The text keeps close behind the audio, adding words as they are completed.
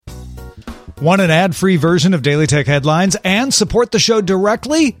Want an ad-free version of Daily Tech Headlines and support the show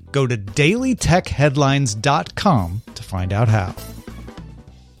directly? Go to dailytechheadlines.com to find out how.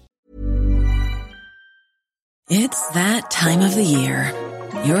 It's that time of the year.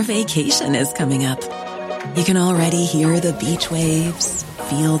 Your vacation is coming up. You can already hear the beach waves,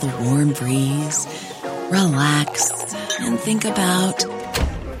 feel the warm breeze, relax, and think about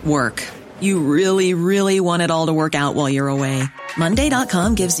work. You really, really want it all to work out while you're away.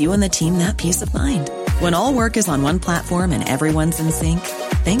 Monday.com gives you and the team that peace of mind. When all work is on one platform and everyone's in sync,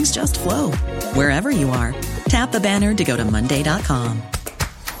 things just flow. Wherever you are, tap the banner to go to Monday.com.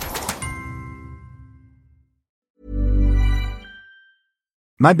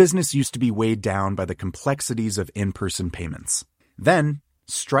 My business used to be weighed down by the complexities of in-person payments. Then,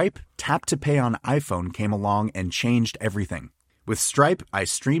 Stripe Tap to Pay on iPhone came along and changed everything. With Stripe, I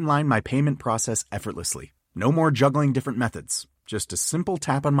streamlined my payment process effortlessly. No more juggling different methods. Just a simple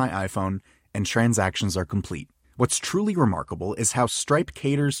tap on my iPhone and transactions are complete. What's truly remarkable is how Stripe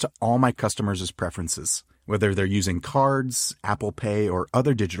caters to all my customers' preferences. Whether they're using cards, Apple Pay, or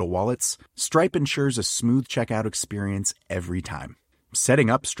other digital wallets, Stripe ensures a smooth checkout experience every time. Setting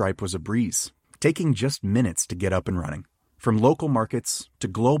up Stripe was a breeze, taking just minutes to get up and running. From local markets to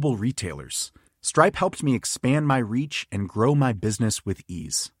global retailers, Stripe helped me expand my reach and grow my business with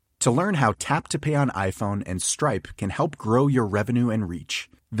ease. To learn how Tap to Pay on iPhone and Stripe can help grow your revenue and reach,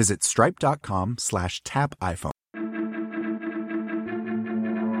 visit stripe.com/tapiphone.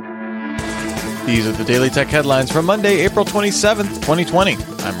 These are the Daily Tech Headlines for Monday, April 27th, 2020.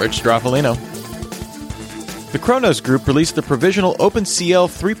 I'm Rich Straffolino. The Kronos Group released the provisional OpenCL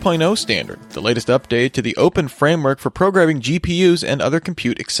 3.0 standard, the latest update to the open framework for programming GPUs and other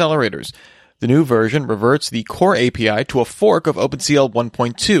compute accelerators. The new version reverts the core API to a fork of OpenCL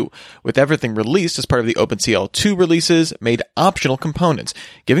 1.2, with everything released as part of the OpenCL 2 releases made optional components,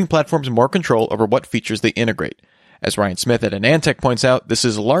 giving platforms more control over what features they integrate. As Ryan Smith at AnandTech points out, this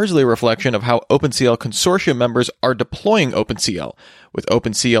is largely a reflection of how OpenCL consortium members are deploying OpenCL, with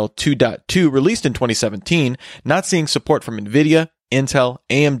OpenCL 2.2 released in 2017 not seeing support from NVIDIA, Intel,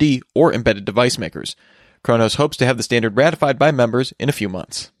 AMD, or embedded device makers. Kronos hopes to have the standard ratified by members in a few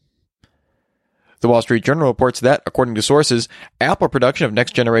months. The Wall Street Journal reports that, according to sources, Apple production of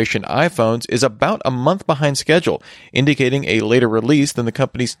next-generation iPhones is about a month behind schedule, indicating a later release than the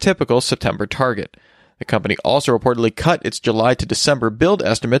company's typical September target. The company also reportedly cut its July to December build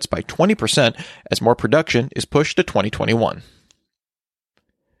estimates by 20% as more production is pushed to 2021.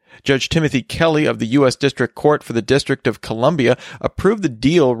 Judge Timothy Kelly of the U.S. District Court for the District of Columbia approved the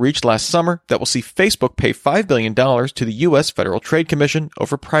deal reached last summer that will see Facebook pay $5 billion to the U.S. Federal Trade Commission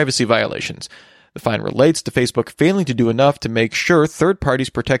over privacy violations. The fine relates to Facebook failing to do enough to make sure third parties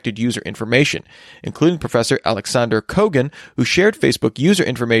protected user information, including Professor Alexander Kogan, who shared Facebook user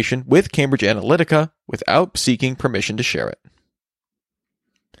information with Cambridge Analytica without seeking permission to share it.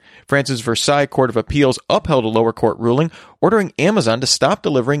 France's Versailles Court of Appeals upheld a lower court ruling ordering Amazon to stop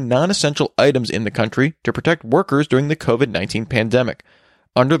delivering non-essential items in the country to protect workers during the COVID-19 pandemic.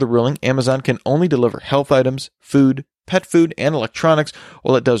 Under the ruling, Amazon can only deliver health items, food, pet food, and electronics,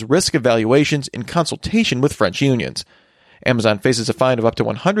 while it does risk evaluations in consultation with French unions. Amazon faces a fine of up to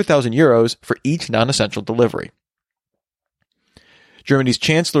 100,000 euros for each non-essential delivery. Germany's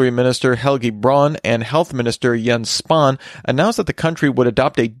Chancellery Minister Helge Braun and Health Minister Jens Spahn announced that the country would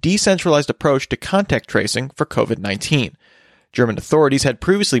adopt a decentralized approach to contact tracing for COVID-19. German authorities had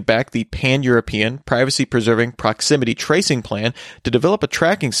previously backed the Pan-European Privacy-Preserving Proximity Tracing Plan to develop a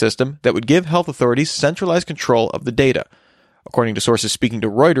tracking system that would give health authorities centralized control of the data. According to sources speaking to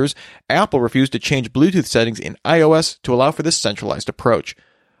Reuters, Apple refused to change Bluetooth settings in iOS to allow for this centralized approach.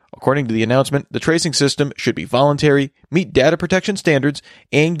 According to the announcement, the tracing system should be voluntary, meet data protection standards,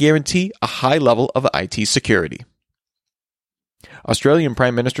 and guarantee a high level of IT security. Australian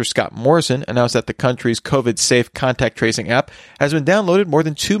Prime Minister Scott Morrison announced that the country's COVID-safe contact tracing app has been downloaded more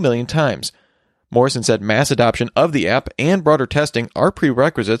than 2 million times. Morrison said mass adoption of the app and broader testing are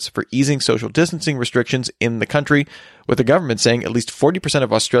prerequisites for easing social distancing restrictions in the country, with the government saying at least 40%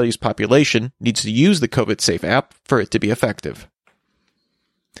 of Australia's population needs to use the COVID-safe app for it to be effective.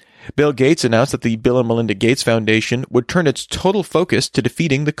 Bill Gates announced that the Bill and Melinda Gates Foundation would turn its total focus to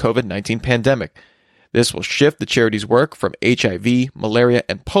defeating the COVID-19 pandemic. This will shift the charity's work from HIV, malaria,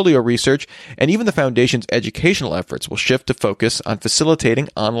 and polio research, and even the foundation's educational efforts will shift to focus on facilitating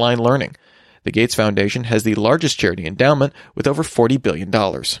online learning. The Gates Foundation has the largest charity endowment with over $40 billion.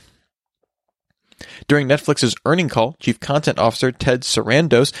 During Netflix's earnings call, Chief Content Officer Ted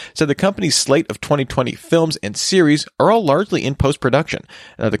Sarandos said the company's slate of 2020 films and series are all largely in post-production,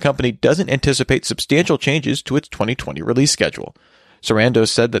 and that the company doesn't anticipate substantial changes to its 2020 release schedule. Sarandos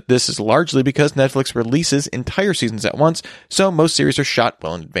said that this is largely because Netflix releases entire seasons at once, so most series are shot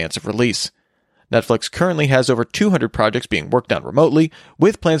well in advance of release. Netflix currently has over 200 projects being worked on remotely,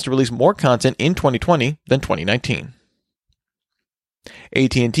 with plans to release more content in 2020 than 2019.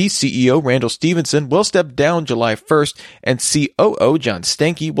 AT&T CEO Randall Stephenson will step down July 1st, and COO John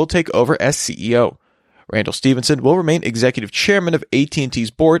Stankey will take over as CEO. Randall Stephenson will remain executive chairman of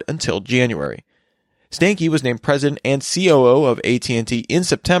AT&T's board until January. Stankey was named president and COO of AT&T in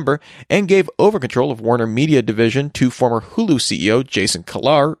September and gave over control of Warner Media Division to former Hulu CEO Jason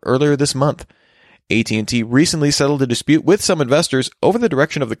Kilar earlier this month. AT&T recently settled a dispute with some investors over the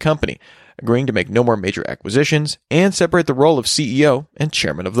direction of the company, agreeing to make no more major acquisitions and separate the role of CEO and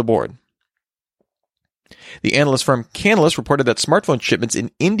chairman of the board. The analyst firm Canalys reported that smartphone shipments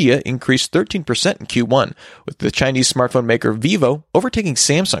in India increased 13% in Q1, with the Chinese smartphone maker Vivo overtaking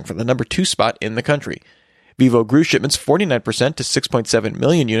Samsung for the number 2 spot in the country. Vivo grew shipments 49% to 6.7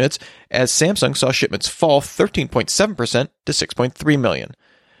 million units, as Samsung saw shipments fall 13.7% to 6.3 million.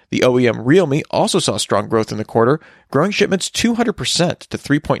 The OEM Realme also saw strong growth in the quarter, growing shipments 200% to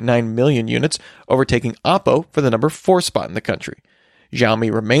 3.9 million units, overtaking Oppo for the number 4 spot in the country.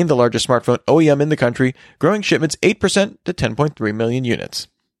 Xiaomi remained the largest smartphone OEM in the country, growing shipments 8% to 10.3 million units.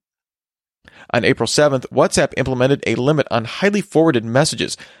 On April 7th, WhatsApp implemented a limit on highly forwarded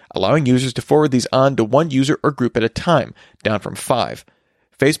messages, allowing users to forward these on to one user or group at a time, down from 5.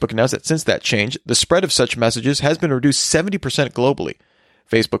 Facebook announced that since that change, the spread of such messages has been reduced 70% globally.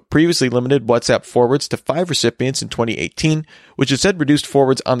 Facebook previously limited WhatsApp forwards to 5 recipients in 2018, which instead reduced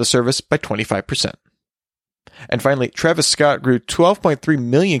forwards on the service by 25%. And finally, Travis Scott grew 12.3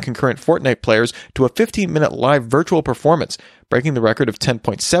 million concurrent Fortnite players to a 15-minute live virtual performance, breaking the record of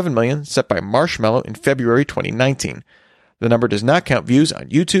 10.7 million set by Marshmello in February 2019. The number does not count views on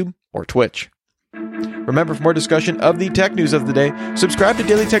YouTube or Twitch. Remember, for more discussion of the tech news of the day, subscribe to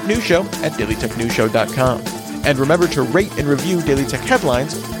Daily Tech News Show at dailytechnewsshow.com. And remember to rate and review Daily Tech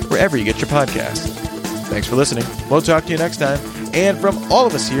Headlines wherever you get your podcasts. Thanks for listening. We'll talk to you next time. And from all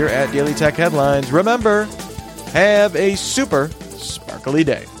of us here at Daily Tech Headlines, remember, have a super sparkly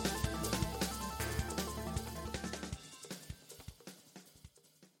day.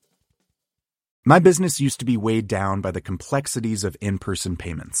 My business used to be weighed down by the complexities of in-person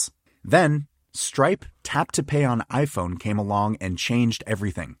payments. Then, Stripe Tap to Pay on iPhone came along and changed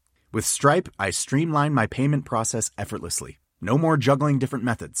everything. With Stripe, I streamlined my payment process effortlessly. No more juggling different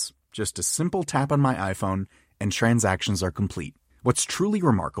methods. Just a simple tap on my iPhone, and transactions are complete. What's truly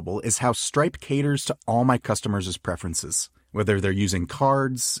remarkable is how Stripe caters to all my customers' preferences. Whether they're using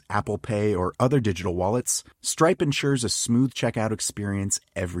cards, Apple Pay, or other digital wallets, Stripe ensures a smooth checkout experience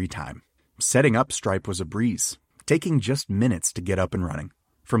every time. Setting up Stripe was a breeze, taking just minutes to get up and running.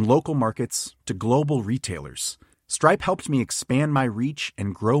 From local markets to global retailers, Stripe helped me expand my reach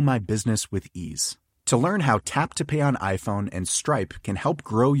and grow my business with ease. To learn how Tap to Pay on iPhone and Stripe can help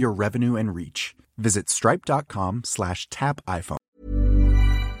grow your revenue and reach, visit stripe.com/tapiphone.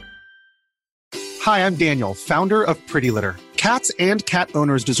 Hi, I'm Daniel, founder of Pretty Litter. Cats and cat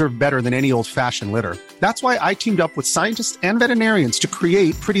owners deserve better than any old-fashioned litter. That's why I teamed up with scientists and veterinarians to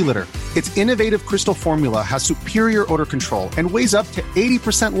create Pretty Litter. Its innovative crystal formula has superior odor control and weighs up to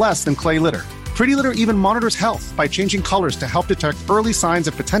 80% less than clay litter. Pretty Litter even monitors health by changing colors to help detect early signs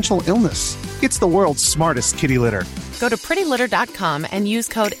of potential illness. It's the world's smartest kitty litter. Go to prettylitter.com and use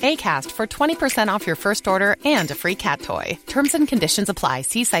code ACAST for 20% off your first order and a free cat toy. Terms and conditions apply.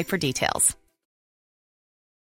 See site for details.